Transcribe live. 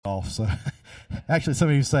off. So actually, some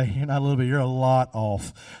of you say you're not a little bit, you're a lot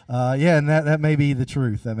off. Yeah, and that may be the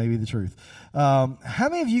truth. That may be the truth. How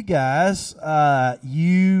many of you guys,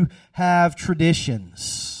 you have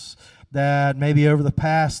traditions that maybe over the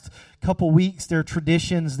past couple weeks, they're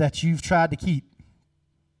traditions that you've tried to keep?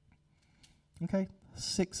 Okay,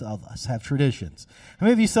 6 of us have traditions. How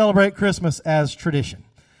many of you celebrate Christmas as tradition?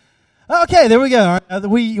 Okay, there we go.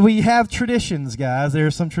 We have traditions, guys. There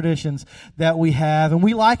are some traditions that we have, and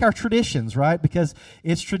we like our traditions, right? Because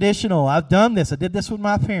it's traditional. I've done this. I did this with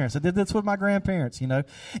my parents. I did this with my grandparents, you know.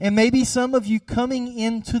 And maybe some of you coming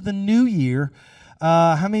into the new year,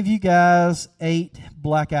 how many of you guys ate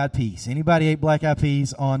black-eyed peas? Anybody ate black-eyed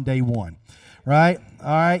peas on day one? Right?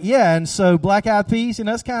 All right. Yeah. And so black-eyed peas, you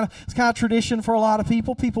know, it's kind of tradition for a lot of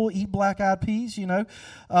people. People eat black-eyed peas, you know,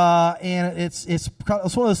 and it's one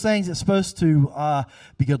of those things that's supposed to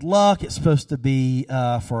be good luck. It's supposed to be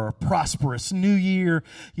for a prosperous new year,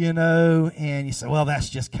 you know. And you say, well, that's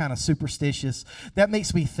just kind of superstitious. That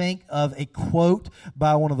makes me think of a quote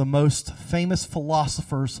by one of the most famous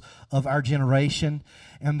philosophers of our generation,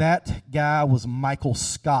 and that guy was Michael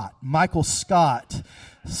Scott. Michael Scott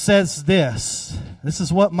says this. This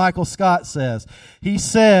is what Michael Scott says. He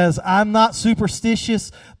says, I'm not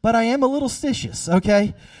superstitious, but I am a little stitious,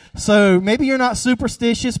 okay? So maybe you're not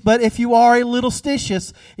superstitious, but if you are a little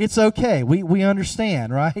stitious, it's okay. We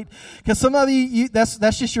understand, right? Because some of you that's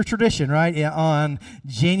just your tradition, right? Yeah, on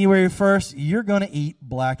January 1st, you're going to eat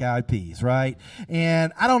black-eyed peas, right?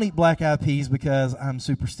 And I don't eat black-eyed peas because I'm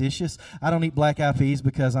superstitious. I don't eat black-eyed peas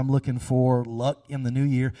because I'm looking for luck in the new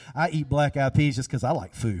year. I eat black-eyed peas just because I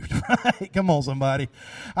like food, right? Come on, somebody.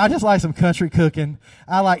 I just like some country cooking.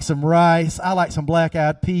 I like some rice. I like some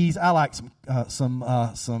black-eyed peas. I like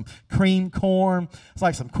some cream corn. It's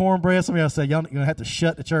like some cornbread. Somebody else said, y'all going to have to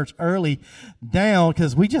shut the church early down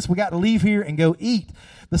because we got to leave here and go eat.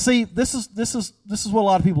 But see, this is what a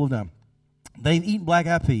lot of people have done. They've eaten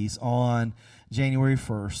black-eyed peas on January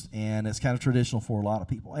 1st, and it's kind of traditional for a lot of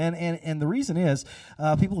people. And the reason is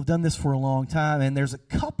people have done this for a long time, and there's a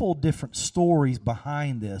couple different stories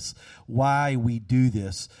behind this, why we do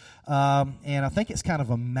this. And I think it's kind of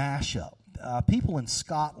a mashup. People in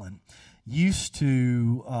Scotland used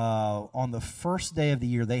to, on the first day of the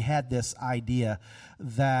year, they had this idea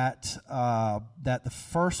that the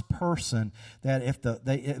first person, that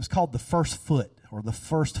it was called the first foot or the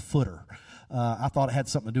first footer. I thought it had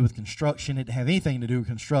something to do with construction. It didn't have anything to do with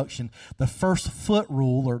construction. The first foot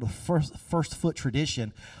rule or the first foot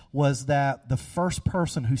tradition was that the first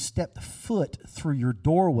person who stepped foot through your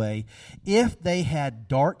doorway, if they had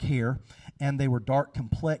dark hair and they were dark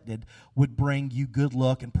complected, would bring you good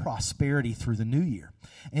luck and prosperity through the new year.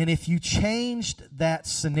 And if you changed that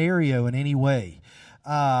scenario in any way,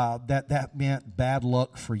 that meant bad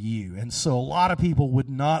luck for you. And so a lot of people would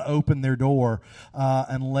not open their door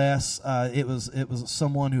unless it was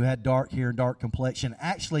someone who had dark hair and dark complexion.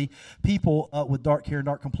 Actually, people with dark hair and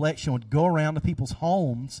dark complexion would go around to people's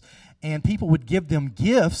homes, and people would give them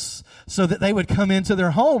gifts so that they would come into their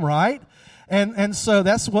home, right? And so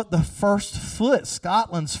that's what the first foot,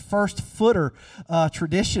 Scotland's first footer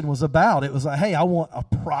tradition was about. It was like, hey, I want a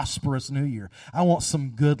prosperous new year. I want some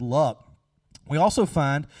good luck. We also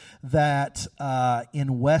find that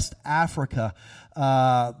in West Africa,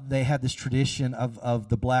 they had this tradition of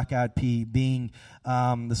the black-eyed pea being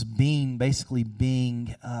this bean, basically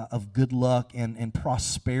being of good luck and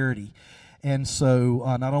prosperity. And so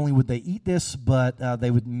not only would they eat this, but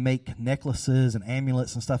they would make necklaces and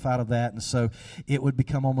amulets and stuff out of that. And so it would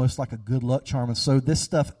become almost like a good luck charm. And so this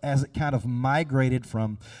stuff, as it kind of migrated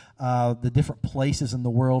from the different places in the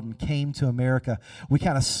world and came to America, we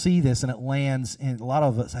kind of see this, and it lands, and a lot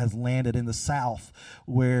of us has landed in the South,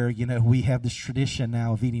 where, you know, we have this tradition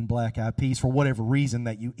now of eating black-eyed peas for whatever reason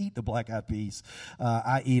that you eat the black-eyed peas.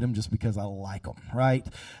 I eat them just because I like them, right?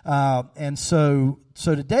 And so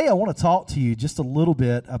today I want to talk to you just a little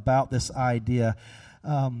bit about this idea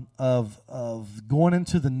of going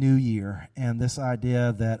into the new year, and this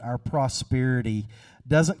idea that our prosperity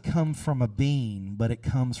doesn't come from a bean, but it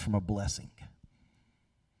comes from a blessing.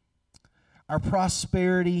 Our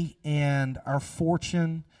prosperity and our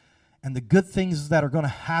fortune and the good things that are going to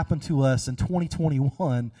happen to us in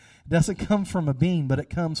 2021 doesn't come from a bean, but it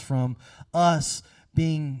comes from us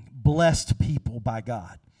being blessed people by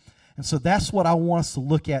God. And so that's what I want us to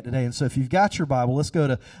look at today. And so if you've got your Bible, let's go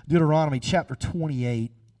to Deuteronomy chapter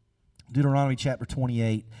 28. Deuteronomy chapter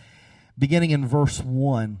 28, beginning in verse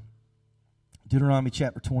 1. Deuteronomy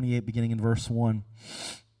chapter 28, beginning in verse 1. And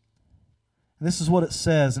this is what it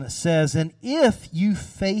says. And it says, and if you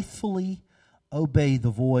faithfully obey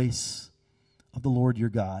the voice of the Lord your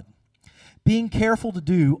God, being careful to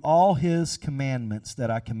do all His commandments that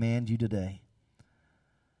I command you today.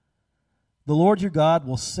 The Lord your God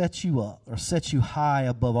will set you up, or set you high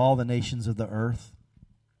above all the nations of the earth,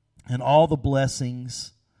 and all the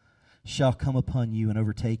blessings shall come upon you and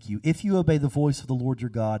overtake you. If you obey the voice of the Lord your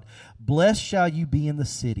God, blessed shall you be in the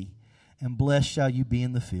city, and blessed shall you be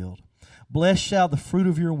in the field. Blessed shall the fruit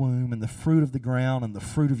of your womb, and the fruit of the ground, and the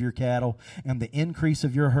fruit of your cattle, and the increase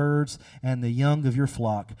of your herds, and the young of your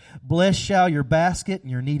flock. Blessed shall your basket and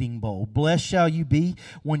your kneading bowl. Blessed shall you be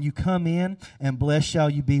when you come in, and blessed shall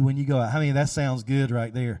you be when you go out. I mean, that sounds good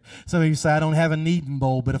right there. Some of you say, I don't have a kneading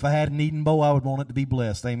bowl, but if I had a kneading bowl, I would want it to be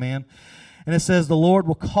blessed. Amen. And it says, the Lord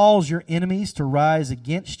will cause your enemies to rise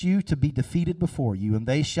against you, to be defeated before you. And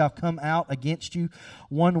they shall come out against you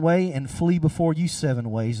one way and flee before you 7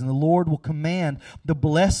 ways. And the Lord will command the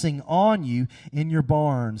blessing on you in your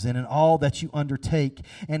barns and in all that you undertake.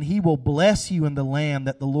 And He will bless you in the land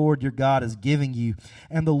that the Lord your God is giving you.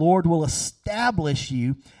 And the Lord will establish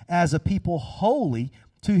you as a people holy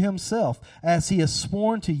to Himself, as He has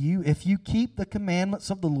sworn to you, if you keep the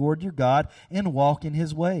commandments of the Lord your God and walk in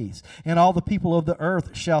His ways. And all the people of the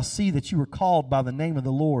earth shall see that you are called by the name of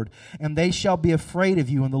the Lord, and they shall be afraid of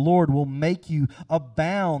you, and the Lord will make you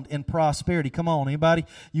abound in prosperity. Come on, anybody?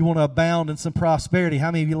 You want to abound in some prosperity?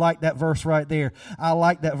 How many of you like that verse right there? I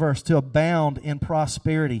like that verse, to abound in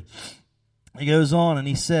prosperity. He goes on and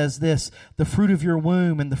he says this, the fruit of your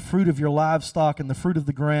womb and the fruit of your livestock and the fruit of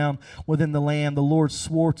the ground within the land, the Lord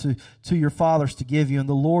swore to your fathers to give you, and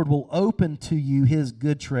the Lord will open to you His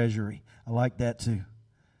good treasury. I like that too.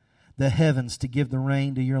 The heavens to give the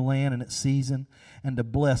rain to your land in its season, and to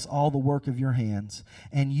bless all the work of your hands.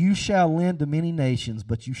 And you shall lend to many nations,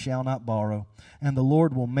 but you shall not borrow. And the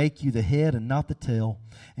Lord will make you the head and not the tail.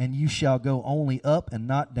 And you shall go only up and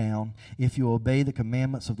not down, if you obey the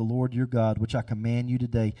commandments of the Lord your God, which I command you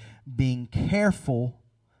today, being careful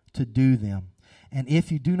to do them. And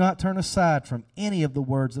if you do not turn aside from any of the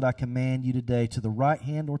words that I command you today, to the right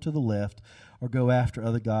hand or to the left, or go after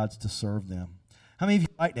other gods to serve them. How many of you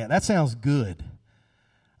like that? That sounds good.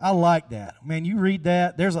 I like that. Man, you read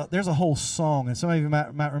that, there's a whole song, and some of you might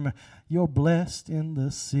remember, you're blessed in the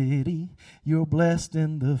city, you're blessed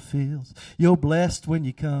in the fields, you're blessed when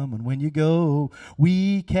you come and when you go.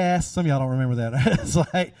 We cast, some of y'all don't remember that. It's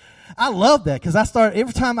like, I love that, because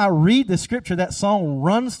every time I read the scripture, that song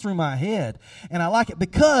runs through my head, and I like it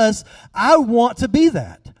because I want to be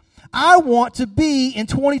that. I want to be in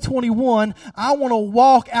 2021, I want to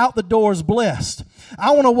walk out the doors blessed.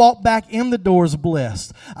 I want to walk back in the doors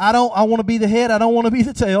blessed. I want to be the head. I don't want to be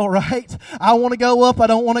the tail, right? I want to go up. I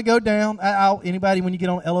don't want to go down. Anybody, when you get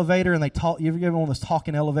on an elevator and you ever get one of those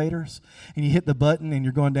talking elevators and you hit the button and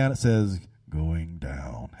you're going down, it says, going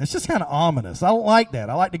down. It's just kind of ominous. I don't like that.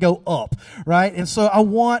 I like to go up, right? And so I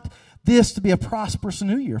want this to be a prosperous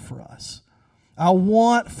new year for us. I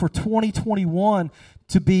want for 2021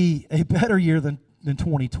 to be a better year than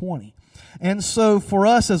 2020. And so for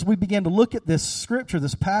us, as we begin to look at this scripture,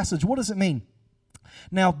 this passage, what does it mean?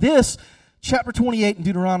 Now this, chapter 28 in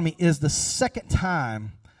Deuteronomy, is the second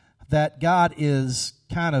time that God is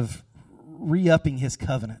kind of re-upping His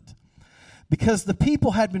covenant. Because the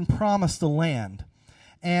people had been promised a land,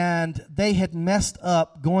 and they had messed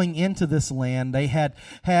up going into this land. They had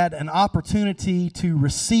had an opportunity to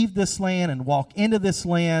receive this land and walk into this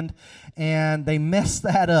land, and they messed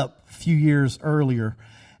that up a few years earlier.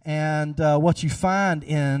 And what you find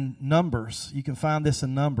in Numbers, you can find this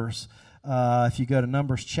in Numbers. If you go to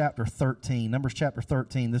Numbers chapter 13. Numbers chapter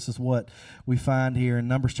 13, this is what we find here in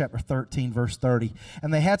Numbers chapter 13, verse 30.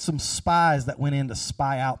 And they had some spies that went in to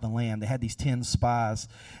spy out the land. They had these 10 spies.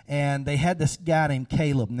 And they had this guy named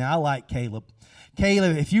Caleb. Now, I like Caleb.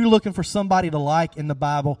 Caleb, if you're looking for somebody to like in the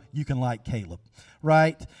Bible, you can like Caleb,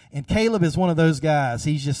 right? And Caleb is one of those guys.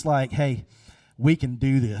 He's just like, hey, we can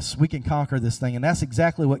do this. We can conquer this thing. And that's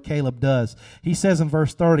exactly what Caleb does. He says in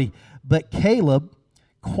verse 30, but Caleb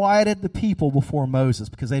quieted the people before Moses,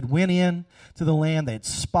 because they'd went in to the land, they'd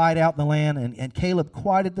spied out the land, and Caleb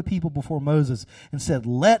quieted the people before Moses and said,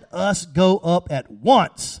 let us go up at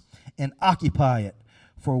once and occupy it,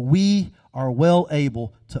 for we are well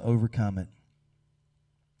able to overcome it.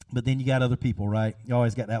 But then you got other people, right? You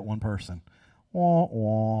always got that one person. Wah,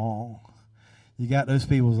 wah. You got those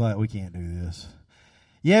people who's like, we can't do this.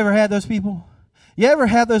 You ever had those people? You ever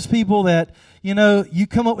had those people that, you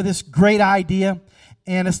come up with this great idea,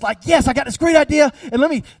 and it's like, yes, I got this great idea, and let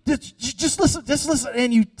me just listen,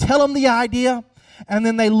 and you tell them the idea, and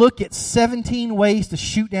then they look at 17 ways to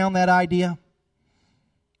shoot down that idea.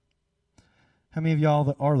 How many of y'all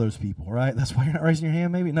that are those people, right? That's why you're not raising your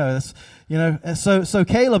hand, maybe? No, that's, so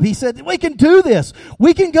Caleb, he said, we can do this.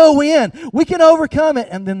 We can go in. We can overcome it.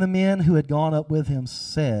 And then the men who had gone up with him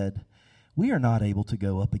said, we are not able to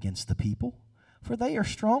go up against the people, for they are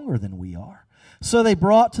stronger than we are. So they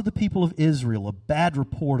brought to the people of Israel a bad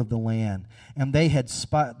report of the land, and they had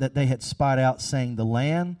spied out, saying, the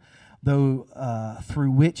land though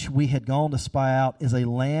through which we had gone to spy out is a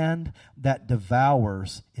land that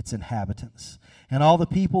devours its inhabitants. And all the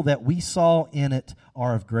people that we saw in it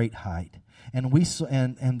are of great height. And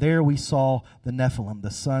there we saw the Nephilim,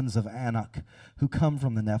 the sons of Anak, who come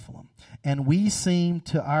from the Nephilim. And we seemed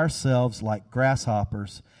to ourselves like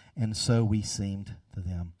grasshoppers, and so we seemed to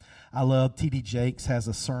them. I love T.D. Jakes has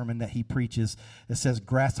a sermon that he preaches that says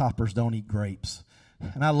grasshoppers don't eat grapes.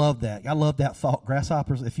 And I love that. I love that thought.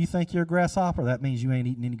 Grasshoppers, if you think you're a grasshopper, that means you ain't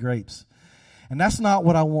eating any grapes. And that's not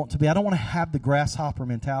what I want to be. I don't want to have the grasshopper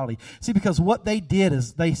mentality. See, because what they did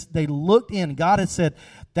is they looked in. God had said,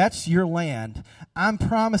 that's your land. I'm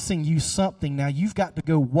promising you something. Now you've got to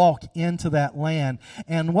go walk into that land.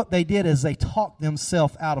 And what they did is they talked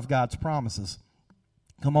themselves out of God's promises.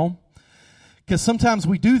 Come on. Because sometimes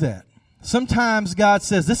we do that. Sometimes God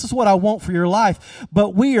says, this is what I want for your life.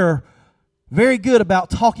 But we are very good about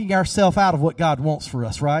talking ourselves out of what God wants for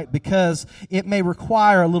us, right? Because it may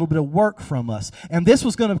require a little bit of work from us. And this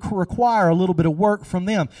was going to require a little bit of work from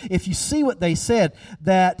them. If you see what they said,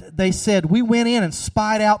 that they said, we went in and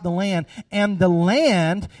spied out the land. And the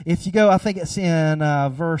land, if you go, I think it's in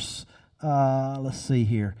verse, let's see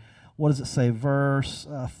here. What does it say? Verse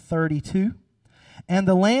 32. And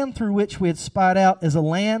the land through which we had spied out is a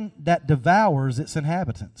land that devours its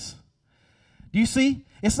inhabitants. Do you see?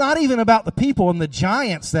 It's not even about the people and the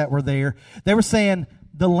giants that were there. They were saying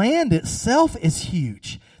the land itself is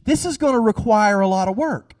huge. This is going to require a lot of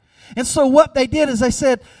work. And so what they did is they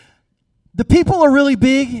said, the people are really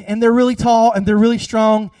big and they're really tall and they're really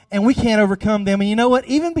strong and we can't overcome them. And you know what?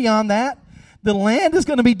 Even beyond that, the land is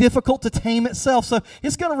going to be difficult to tame itself. So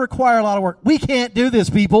it's going to require a lot of work. We can't do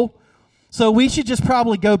this, people. So we should just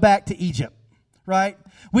probably go back to Egypt, right?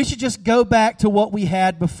 We should just go back to what we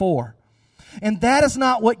had before. And that is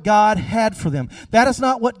not what God had for them. That is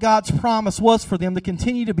not what God's promise was for them, to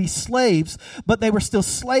continue to be slaves, but they were still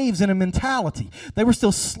slaves in a mentality. They were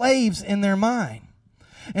still slaves in their mind.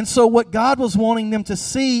 And so what God was wanting them to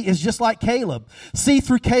see is just like Caleb. See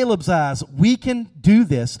through Caleb's eyes, we can do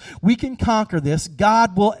this. We can conquer this.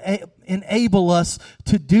 God will enable us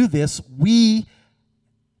to do this. We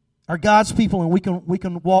are God's people, and we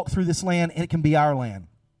can walk through this land, and it can be our land.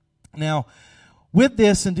 Now, with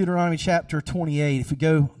this in Deuteronomy chapter 28, if we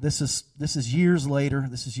go, this is years later.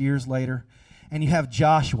 This is years later. And you have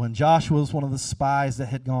Joshua. And Joshua was one of the spies that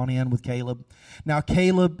had gone in with Caleb. Now,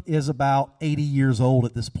 Caleb is about 80 years old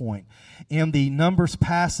at this point. In the Numbers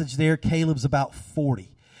passage there, Caleb's about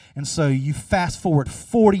 40. And so you fast forward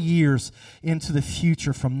 40 years into the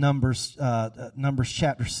future from Numbers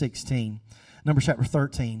chapter 16, Numbers chapter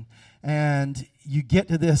 13. And you get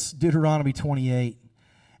to this Deuteronomy 28.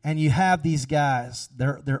 And you have these guys,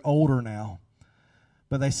 they're older now,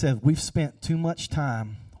 but they said, we've spent too much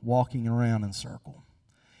time walking around in circle.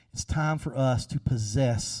 It's time for us to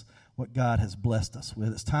possess what God has blessed us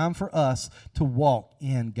with. It's time for us to walk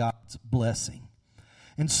in God's blessing.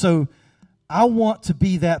 And so I want to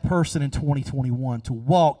be that person in 2021, to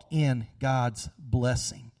walk in God's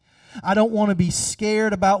blessing. I don't want to be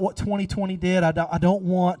scared about what 2020 did. I don't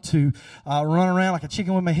want to run around like a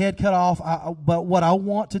chicken with my head cut off. But what I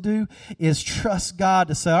want to do is trust God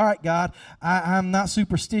to say, all right, God, I'm not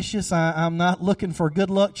superstitious. I'm not looking for good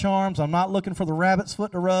luck charms. I'm not looking for the rabbit's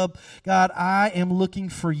foot to rub. God, I am looking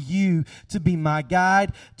for you to be my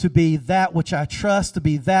guide, to be that which I trust, to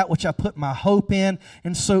be that which I put my hope in.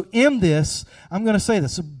 And so in this, I'm going to say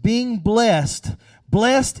this, being blessed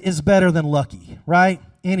is better than lucky, right?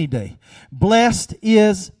 Any day. Blessed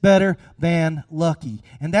is better than lucky.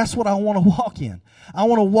 And that's what I want to walk in. I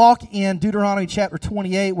want to walk in Deuteronomy chapter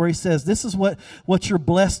 28 where he says, this is what you're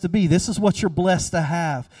blessed to be. This is what you're blessed to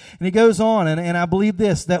have. And he goes on, and I believe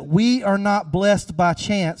this, that we are not blessed by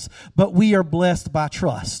chance, but we are blessed by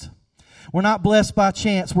trust. We're not blessed by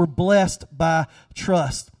chance. We're blessed by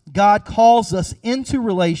trust. God calls us into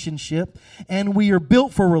relationship, and we are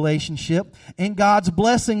built for relationship, and God's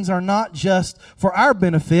blessings are not just for our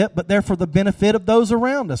benefit, but they're for the benefit of those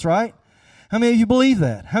around us, right? How many of you believe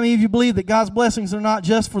that? How many of you believe that God's blessings are not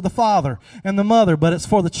just for the father and the mother, but it's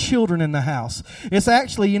for the children in the house? It's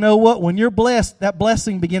actually, you know what? When you're blessed, that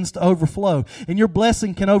blessing begins to overflow. And your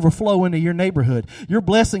blessing can overflow into your neighborhood. Your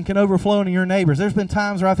blessing can overflow into your neighbors. There's been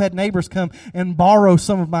times where I've had neighbors come and borrow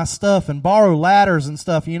some of my stuff and borrow ladders and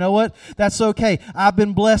stuff. You know what? That's okay. I've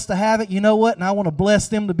been blessed to have it. You know what? And I want to bless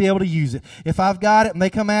them to be able to use it. If I've got it and they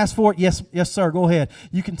come ask for it, yes, sir, go ahead.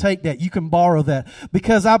 You can take that. You can borrow that.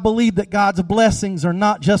 Because I believe that God's blessings are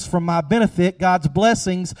not just for my benefit. God's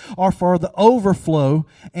blessings are for the overflow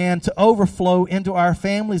and to overflow into our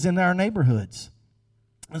families and our neighborhoods.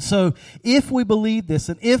 And so if we believe this,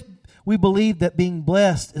 and if we believe that being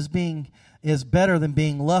blessed is better than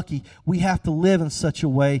being lucky, we have to live in such a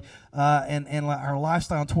way, and our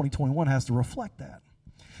lifestyle in 2021 has to reflect that.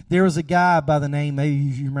 There was a guy by the name, maybe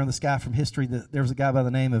you remember this guy from history, there was a guy by the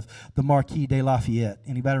name of the Marquis de Lafayette.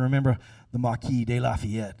 Anybody remember the Marquis de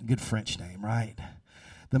Lafayette? Good French name, right?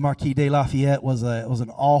 The Marquis de Lafayette was an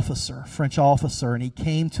officer, French officer, and he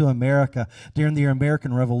came to America during the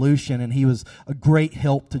American Revolution, and he was a great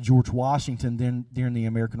help to George Washington during the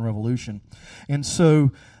American Revolution. And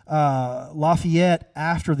so Lafayette,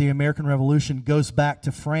 after the American Revolution, goes back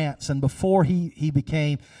to France, and before he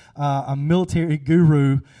became a military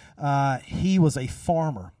guru, he was a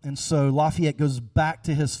farmer. And so Lafayette goes back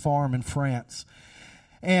to his farm in France.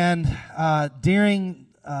 And during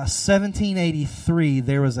 1783,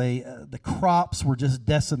 there was the crops were just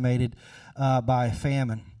decimated by a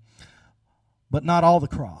famine, but not all the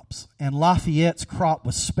crops. And Lafayette's crop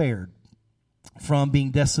was spared from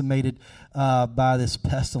being decimated by this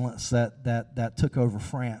pestilence that took over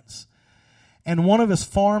France. And one of his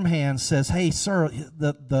farmhands says, "Hey, sir,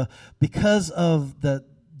 because of the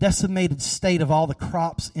decimated state of all the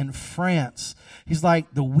crops in France," he's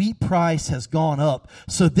like, "the wheat price has gone up.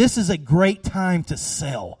 So this is a great time to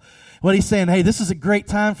sell." What he's saying, hey, this is a great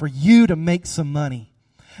time for you to make some money.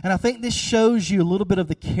 And I think this shows you a little bit of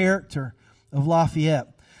the character of Lafayette,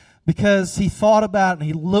 because he thought about it and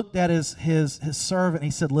he looked at his servant and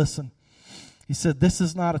he said, "Listen," he said, "this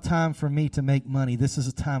is not a time for me to make money. This is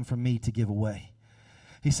a time for me to give away."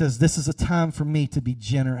 He says, "This is a time for me to be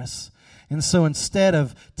generous." And so instead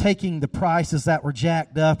of taking the prices that were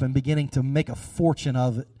jacked up and beginning to make a fortune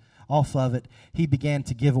off of it, he began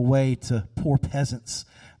to give away to poor peasants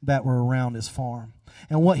that were around his farm.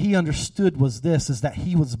 And what he understood was this, is that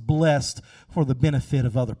he was blessed for the benefit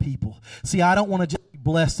of other people. See, I don't want to just be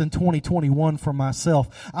blessed in 2021 for myself.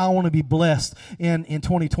 I want to be blessed in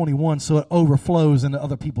 2021 so it overflows into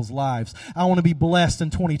other people's lives. I want to be blessed in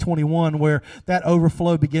 2021 where that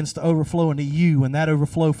overflow begins to overflow into you, and that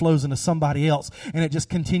overflow flows into somebody else, and it just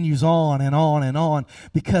continues on and on and on,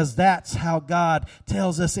 because that's how God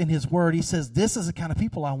tells us in His Word. He says, this is the kind of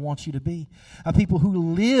people I want you to be. People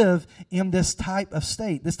who live in this type of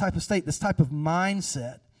state, this type of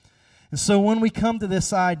mindset. And so when we come to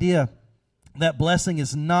this idea that blessing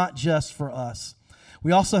is not just for us,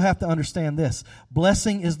 we also have to understand this.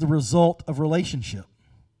 Blessing is the result of relationship.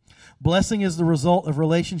 Blessing is the result of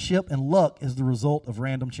relationship, and luck is the result of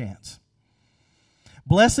random chance.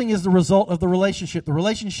 Blessing is the result of the relationship. The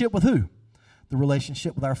relationship with who? The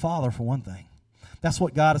relationship with our Father, for one thing. That's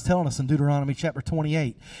what God is telling us in Deuteronomy chapter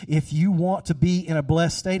 28. If you want to be in a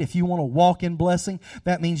blessed state, if you want to walk in blessing,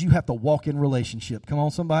 that means you have to walk in relationship. Come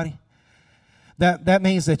on, somebody. That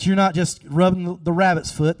means that you're not just rubbing the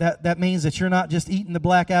rabbit's foot. That means that you're not just eating the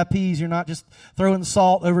black-eyed peas. You're not just throwing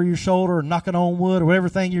salt over your shoulder or knocking on wood or whatever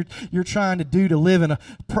thing you're trying to do to live in a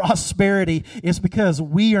prosperity. It's because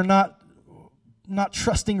we are not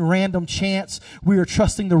trusting random chance. We are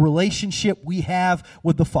trusting the relationship we have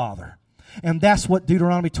with the Father. And that's what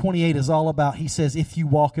Deuteronomy 28 is all about. He says, if you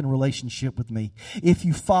walk in relationship with me, if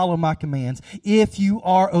you follow my commands, if you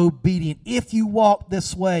are obedient, if you walk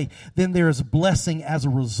this way, then there is blessing as a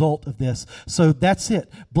result of this. So that's it.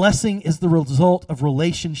 Blessing is the result of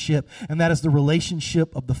relationship, and that is the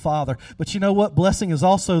relationship of the Father. But you know what? Blessing is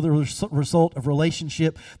also the result of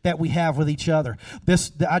relationship that we have with each other.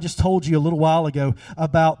 I just told you a little while ago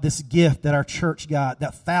about this gift that our church got,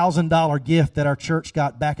 that $1,000 gift that our church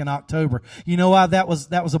got back in October. You know why that was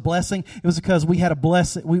a blessing? It was because we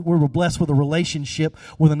were blessed with a relationship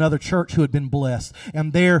with another church who had been blessed,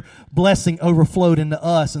 and their blessing overflowed into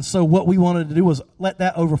us. And so what we wanted to do was let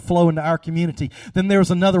that overflow into our community. Then there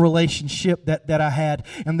was another relationship that I had,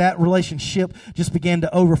 and that relationship just began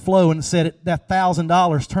to overflow, and said that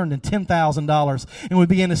 $1,000 turned into $10,000, and we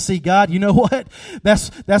began to see, God, you know what?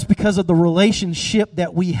 That's because of the relationship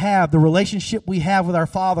that we have, the relationship we have with our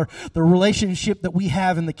Father, the relationship that we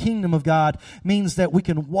have in the kingdom of God means that we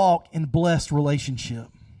can walk in blessed relationship.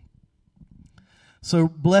 So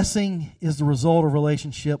blessing is the result of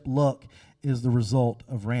relationship. Luck is the result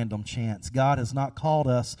of random chance. God has not called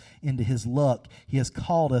us into His luck. He has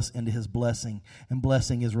called us into His blessing. And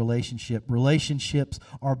blessing is relationship. Relationships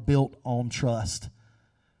are built on trust.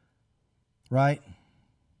 Right?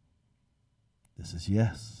 This is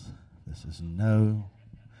yes. This is no.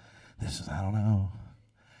 This is I don't know.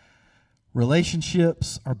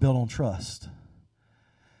 Relationships are built on trust.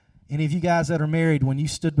 Any of you guys that are married, when you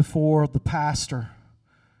stood before the pastor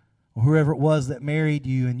or whoever it was that married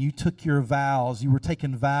you and you took your vows, you were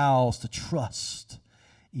taking vows to trust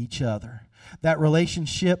each other. That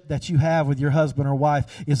relationship that you have with your husband or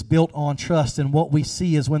wife is built on trust. And what we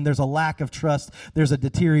see is when there's a lack of trust, there's a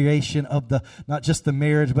deterioration of the, not just the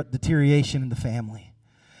marriage, but deterioration in the family.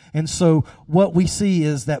 And so what we see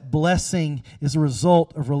is that blessing is a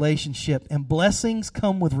result of relationship. And blessings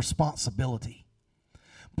come with responsibility.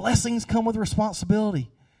 Blessings come with responsibility.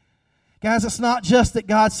 Guys, it's not just that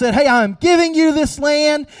God said, hey, I'm giving you this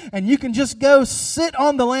land, and you can just go sit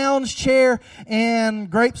on the lounge chair and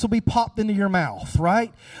grapes will be popped into your mouth,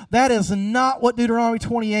 right? That is not what Deuteronomy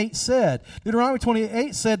 28 said. Deuteronomy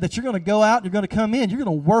 28 said that you're going to go out, you're going to come in, you're going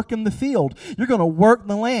to work in the field, you're going to work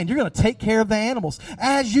the land, you're going to take care of the animals.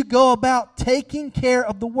 As you go about taking care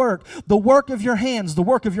of the work of your hands, the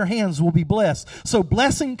work of your hands will be blessed. So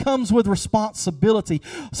blessing comes with responsibility.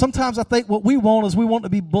 Sometimes I think what we want is we want to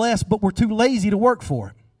be blessed, but we're too lazy to work for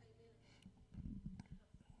it.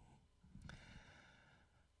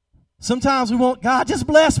 Sometimes we want, God, just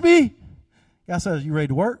bless me. God says, you ready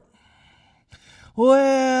to work?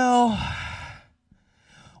 Well,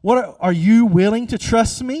 are you willing to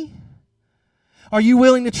trust me? Are you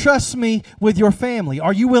willing to trust me with your family?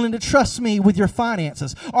 Are you willing to trust me with your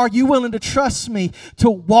finances? Are you willing to trust me to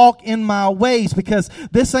walk in my ways? Because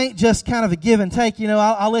this ain't just kind of a give and take. You know,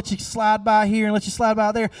 I'll let you slide by here and let you slide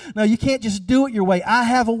by there. No, you can't just do it your way. I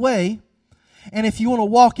have a way. And if you want to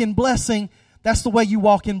walk in blessing, that's the way you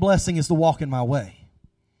walk in blessing, is to walk in my way.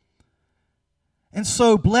 And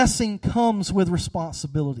so blessing comes with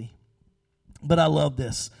responsibility. But I love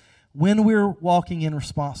this. When we're walking in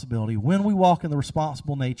responsibility, when we walk in the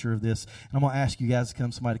responsible nature of this, and I'm going to ask you guys to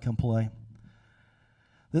come, somebody to come play.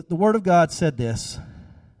 The Word of God said this.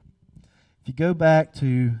 If you go back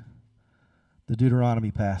to the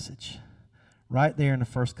Deuteronomy passage, right there in the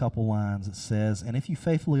first couple lines, it says, and if you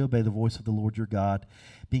faithfully obey the voice of the Lord your God,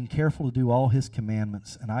 being careful to do all His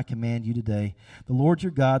commandments, and I command you today, the Lord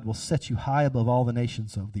your God will set you high above all the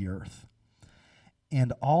nations of the earth.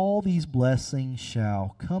 And all these blessings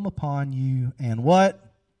shall come upon you and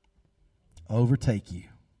what? Overtake you.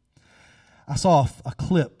 I saw a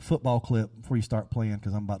clip, football clip, before you start playing,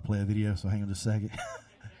 because I'm about to play a video, so hang on just a second.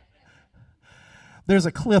 There's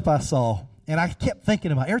a clip I saw, and I kept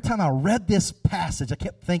thinking about, every time I read this passage, I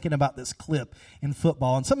kept thinking about this clip in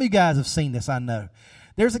football. And some of you guys have seen this, I know.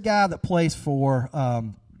 There's a guy that plays for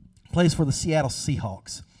the Seattle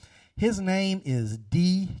Seahawks. His name is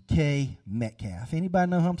DK Metcalf. Anybody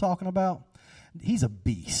know who I'm talking about? He's a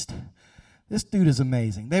beast. This dude is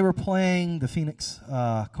amazing. They were playing the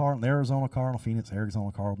the Arizona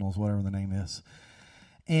Cardinals, whatever the name is.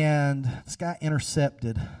 And this guy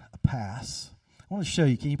intercepted a pass. I want to show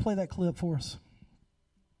you. Can you play that clip for us?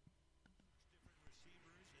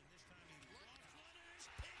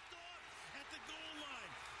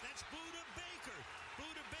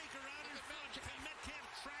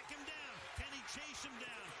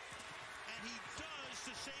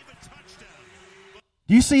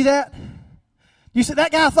 Do you see that? You see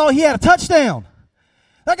that guy thought he had a touchdown.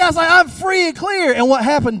 That guy's like, I'm free and clear. And what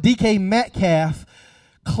happened? DK Metcalf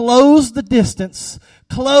closed the distance,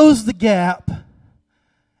 closed the gap,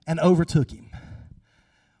 and overtook him.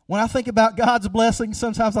 When I think about God's blessing,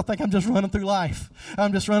 sometimes I think I'm just running through life.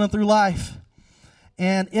 I'm just running through life.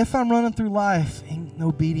 And if I'm running through life in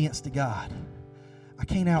obedience to God, I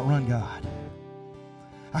can't outrun God.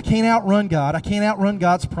 I can't outrun God. I can't outrun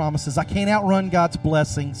God's promises. I can't outrun God's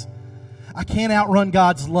blessings. I can't outrun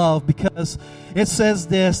God's love, because it says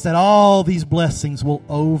this, that all these blessings will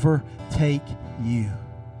overtake you.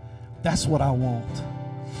 That's what I want.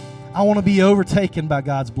 I want to be overtaken by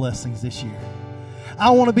God's blessings this year.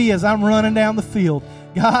 I want to be, as I'm running down the field,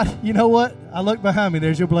 God, you know what? I look behind me.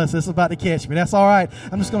 There's your blessing. It's about to catch me. That's all right.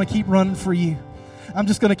 I'm just going to keep running for you. I'm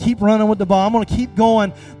just going to keep running with the ball. I'm going to keep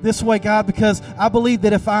going this way, God, because I believe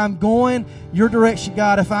that if I'm going your direction,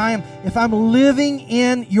 God, if I'm living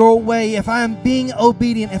in your way, if I am being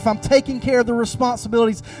obedient, if I'm taking care of the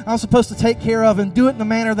responsibilities I'm supposed to take care of and do it in the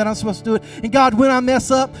manner that I'm supposed to do it. And God, when I mess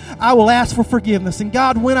up, I will ask for forgiveness. And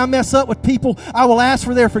God, when I mess up with people, I will ask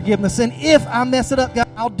for their forgiveness. And if I mess it up, God,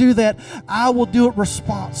 I'll do that. I will do it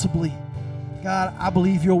responsibly. God, I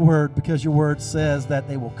believe your word because your word says that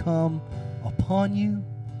they will come upon you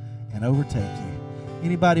and overtake you.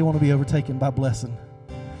 Anybody want to be overtaken by blessing?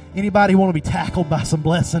 Anybody want to be tackled by some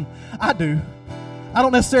blessing? I do. I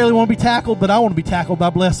don't necessarily want to be tackled, but I want to be tackled by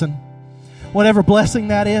blessing. Whatever blessing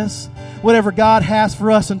that is, whatever God has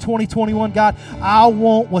for us in 2021, God, I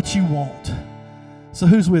want what you want. So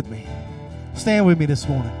who's with me? Stand with me this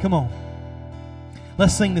morning. Come on.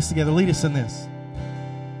 Let's sing this together. Lead us in this.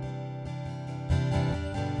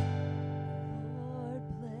 Lord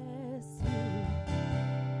bless you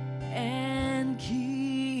and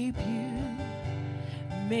keep you.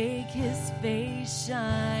 Make his face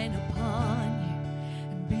shine upon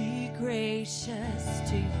you and be gracious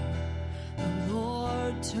to you. The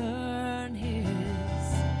Lord turn his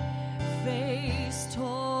face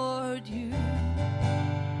toward you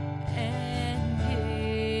and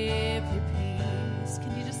give you peace.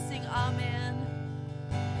 Can you just sing amen?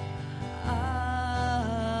 Amen.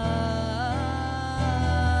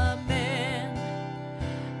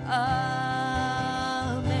 Amen. Amen.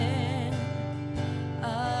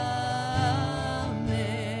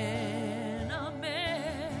 Amen.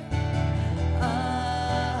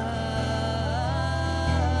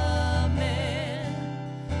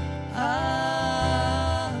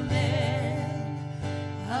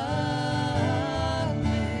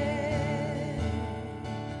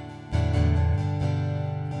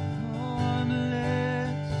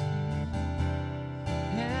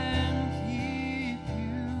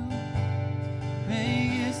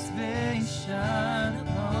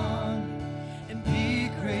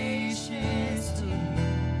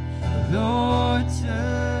 Lord,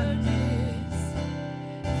 turn his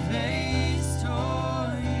face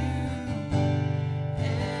toward you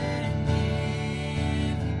and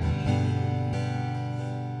give you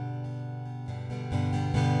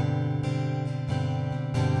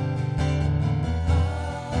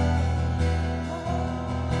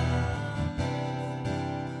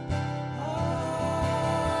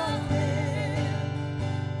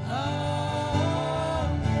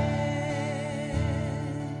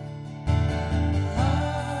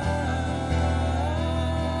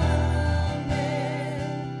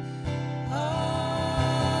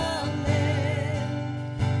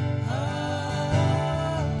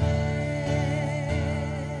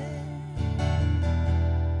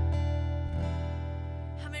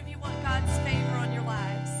How many of you want God's favor on your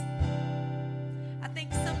lives? I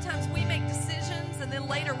think sometimes we make decisions and then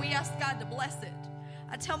later we ask God to bless it.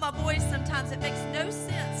 I tell my boys sometimes it makes no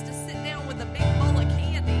sense to sit down with a big bowl of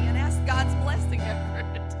candy and ask God's blessing over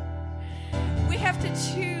it. We have to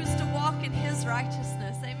choose to walk in his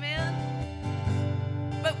righteousness. Amen?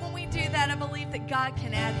 But when we do that, I believe that God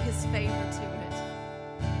can add his favor to it.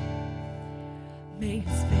 May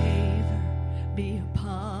his favor be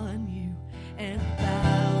upon you and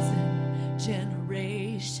 1,000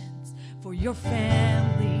 generations for your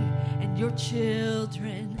family and your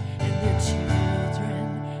children and their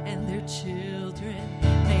children and their children.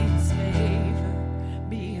 May his favor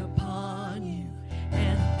be upon